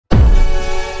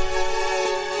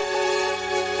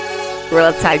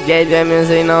Real type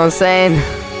JJMusic, you know what I'm saying?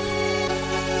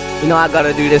 You know I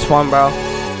gotta do this one, bro.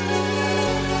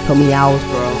 Took me hours,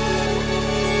 bro.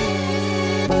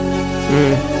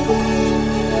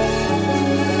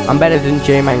 I'm better than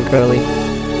JMANCURLY.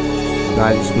 No,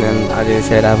 I didn't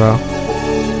say that, bro.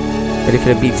 Ready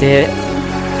for the beat to hit?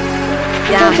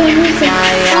 Yeah.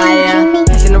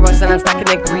 Cashin ROXX and I'm stacking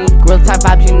the green. Grill type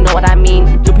vibes, you know what I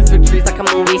mean. Jumping through trees like a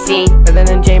movie scene. Better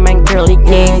than JMANCURLY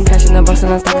king. Cashin ROXX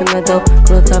and I'm stacking the dope.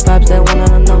 Grill type vibes, they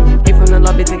wanna know. Hey from the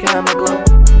lobby, thinking I'm a glow.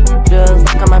 Just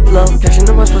look at my flow. Cashin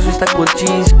ROXX supposed to be stuck with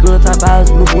G's. Grill type vibes,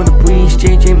 move with the breeze.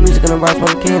 JJMusic on the rise,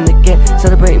 one king in the game.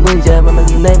 Celebrate wins, yeah, remember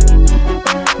the name.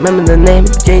 Remember the name.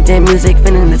 JJMusic,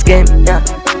 finna this game. Yeah,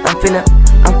 I'm finna.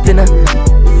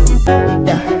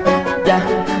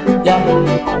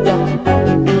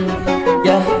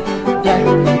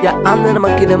 Yeah, I'm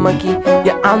the monkey.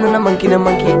 Yeah, I'm the monkey. I'm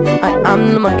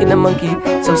the monkey.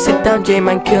 So sit down,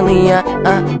 JMANCURLY.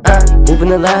 Moving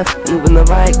the left, moving the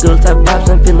right. Girl type vibes,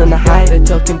 I'm feeling the high. They're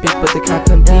talking big, but they can't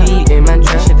compete. Jman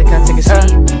trash shit, they can't take a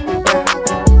seat.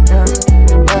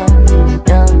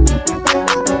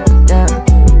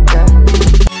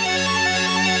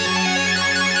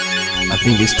 I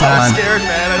think it's time. I'm scared,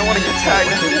 man. I don't want to get tagged.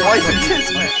 Wife and kids,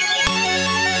 man.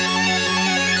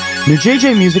 New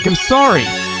JJMusic, I'm sorry.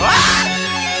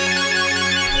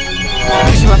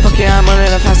 Pushing my pocket, I'm on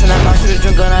it, I'm fast and I'm out to the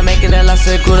jungle and I make it a last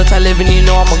a good time living, you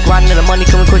know I'm a grind and the money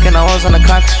coming quick and I was on the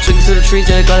climb. Swinging through the trees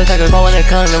and the gutters like a bow and they're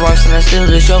cutting the rocks and I still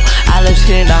do the show. I live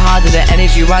hitting the harder, the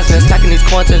energy rising and stacking these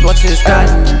quarters, watching the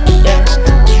skies.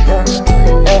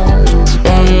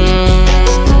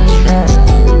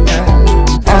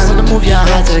 Fast on the move, yeah, I'm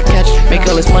hard to the catch. Make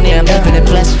all this money, I'm living it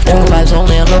blessed. Jungle vibes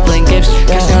only, I'm not playing games.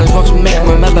 Cashin ROXX, make them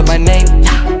remember my name.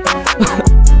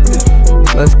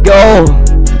 Let's go.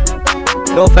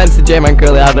 No offense to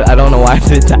JMANCURLY, I don't know why I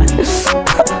did that.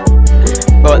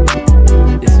 But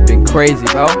it's been crazy,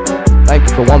 bro. Thank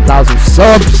you for 1,000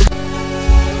 subs.